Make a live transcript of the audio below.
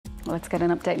Let's get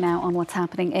an update now on what's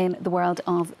happening in the world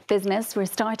of business. We're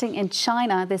starting in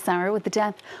China this hour with the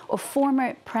death of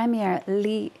former Premier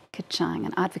Li Keqiang,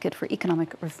 an advocate for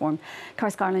economic reform.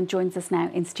 Cara Scarlett joins us now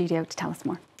in studio to tell us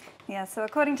more. Yeah, so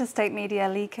according to state media,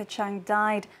 Li Keqiang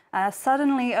died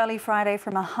suddenly early Friday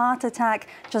from a heart attack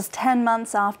just 10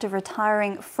 months after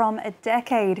retiring from a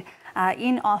decade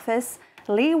in office.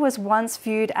 Li was once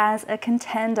viewed as a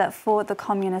contender for the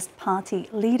Communist Party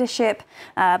leadership,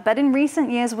 but in recent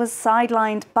years was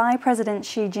sidelined by President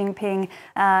Xi Jinping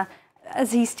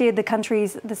as he steered the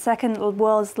country's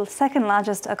world's second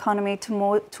largest economy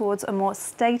towards a more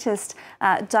statist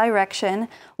direction.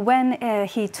 When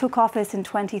he took office in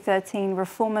 2013,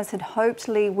 reformers had hoped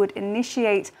Li would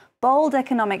initiate bold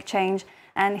economic change,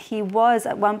 and he was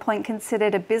at one point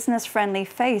considered a business-friendly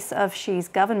face of Xi's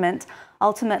government.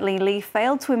 Ultimately, Li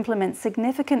failed to implement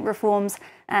significant reforms,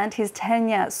 and his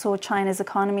tenure saw China's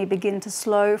economy begin to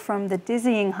slow from the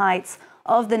dizzying heights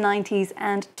of the 90s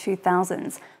and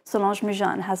 2000s. Solange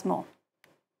Mujan has more.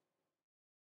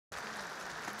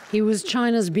 He was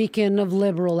China's beacon of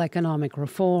liberal economic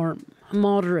reform, a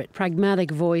moderate,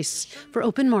 pragmatic voice for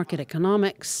open market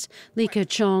economics. Li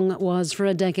Keqiang was for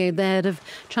a decade the head of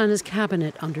China's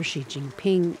cabinet under Xi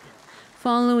Jinping.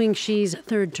 Following Xi's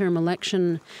third-term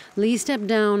election, Li stepped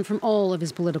down from all of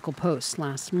his political posts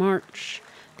last March.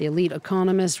 The elite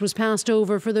economist was passed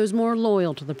over for those more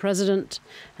loyal to the president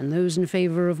and those in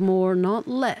favor of more, not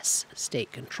less,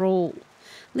 state control.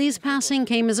 Li's passing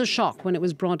came as a shock when it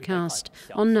was broadcast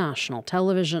on national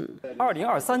television.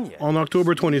 On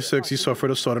October 26, he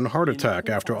suffered a sudden heart attack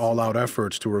after all-out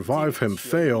efforts to revive him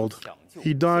failed.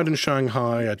 He died in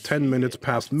Shanghai at 10 minutes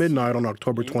past midnight on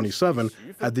October 27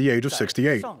 at the age of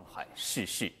 68.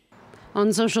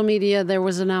 On social media, there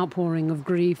was an outpouring of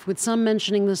grief, with some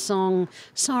mentioning the song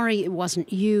 "Sorry It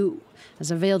Wasn't You"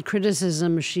 as a veiled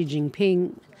criticism of Xi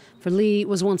Jinping. For Li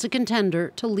was once a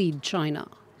contender to lead China.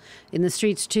 In the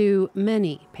streets, too,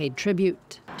 many paid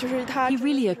tribute. He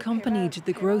really accompanied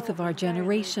the growth of our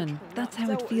generation. That's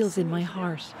how it feels in my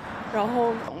heart.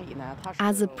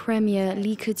 As a premier,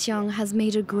 Li Keqiang has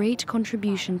made a great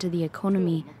contribution to the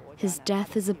economy. His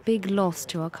death is a big loss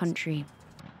to our country.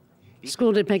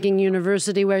 Schooled at Peking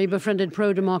University, where he befriended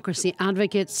pro-democracy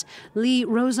advocates, Li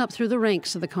rose up through the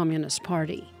ranks of the Communist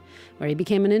Party, where he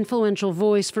became an influential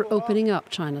voice for opening up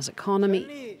China's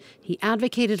economy. He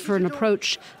advocated for an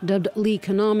approach dubbed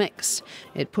Likenomics.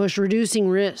 It pushed reducing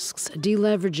risks,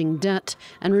 deleveraging debt,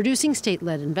 and reducing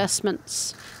state-led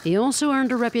investments. He also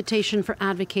earned a reputation for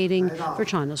advocating for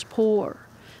China's poor.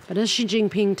 But as Xi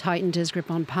Jinping tightened his grip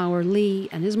on power, Li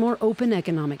and his more open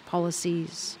economic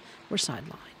policies were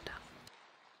sidelined.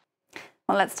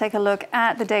 Well, let's take a look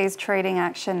at the day's trading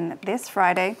action this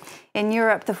Friday. In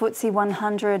Europe, the FTSE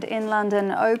 100 in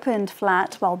London opened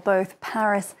flat, while both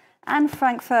Paris and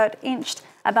Frankfurt inched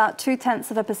about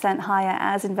 0.2% higher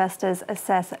as investors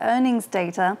assess earnings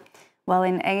data. While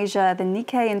in Asia, the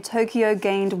Nikkei in Tokyo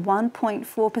gained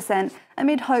 1.4%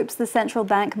 amid hopes the central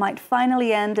bank might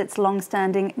finally end its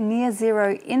long-standing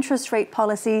near-zero interest rate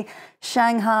policy.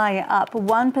 Shanghai up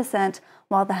 1%,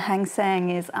 while the Hang Seng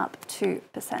is up 2%.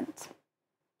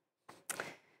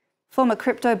 Former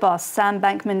crypto boss Sam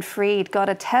Bankman-Fried got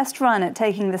a test run at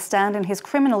taking the stand in his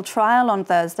criminal trial on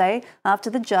Thursday after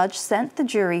the judge sent the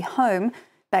jury home.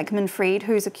 Bankman-Fried,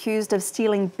 who's accused of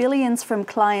stealing billions from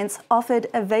clients, offered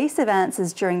evasive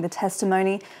answers during the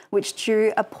testimony, which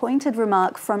drew a pointed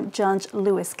remark from Judge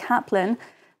Lewis Kaplan.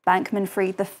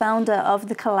 Bankman-Fried, the founder of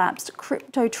the collapsed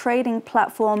crypto trading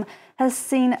platform, has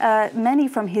seen many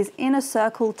from his inner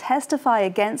circle testify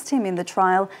against him in the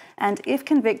trial, and if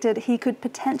convicted, he could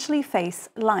potentially face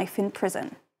life in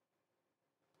prison.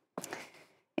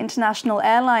 International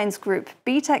Airlines Group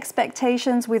beat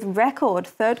expectations with record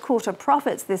third-quarter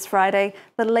profits this Friday,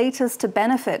 the latest to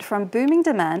benefit from booming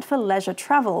demand for leisure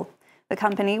travel. The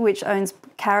company, which owns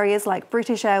carriers like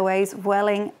British Airways,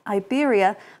 Vueling,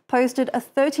 Iberia, posted a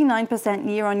 39%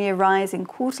 year-on-year rise in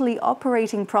quarterly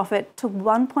operating profit to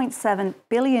 €1.7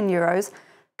 billion.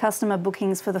 Customer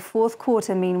bookings for the fourth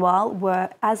quarter, meanwhile, were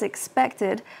as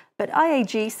expected, but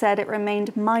IAG said it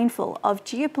remained mindful of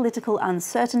geopolitical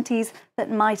uncertainties that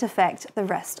might affect the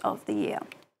rest of the year.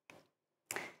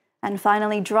 And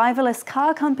finally, driverless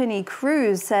car company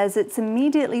Cruise says it's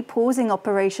immediately pausing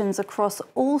operations across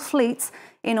all fleets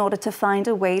in order to find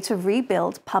a way to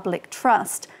rebuild public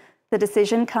trust. The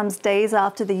decision comes days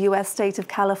after the U.S. state of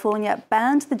California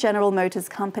banned the General Motors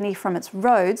company from its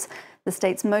roads. The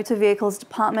state's motor vehicles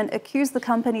department accused the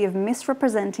company of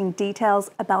misrepresenting details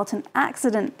about an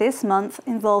accident this month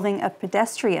involving a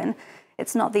pedestrian.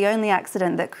 It's not the only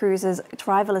accident that Cruise's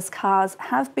driverless cars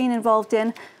have been involved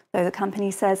in. though the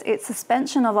company says its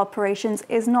suspension of operations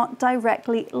is not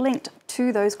directly linked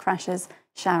to those crashes.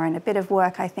 Sharon, a bit of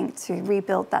work, I think, to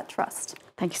rebuild that trust.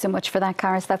 Thank you so much for that,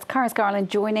 Caris. That's Caris Garland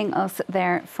joining us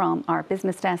there from our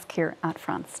business desk here at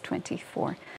France 24.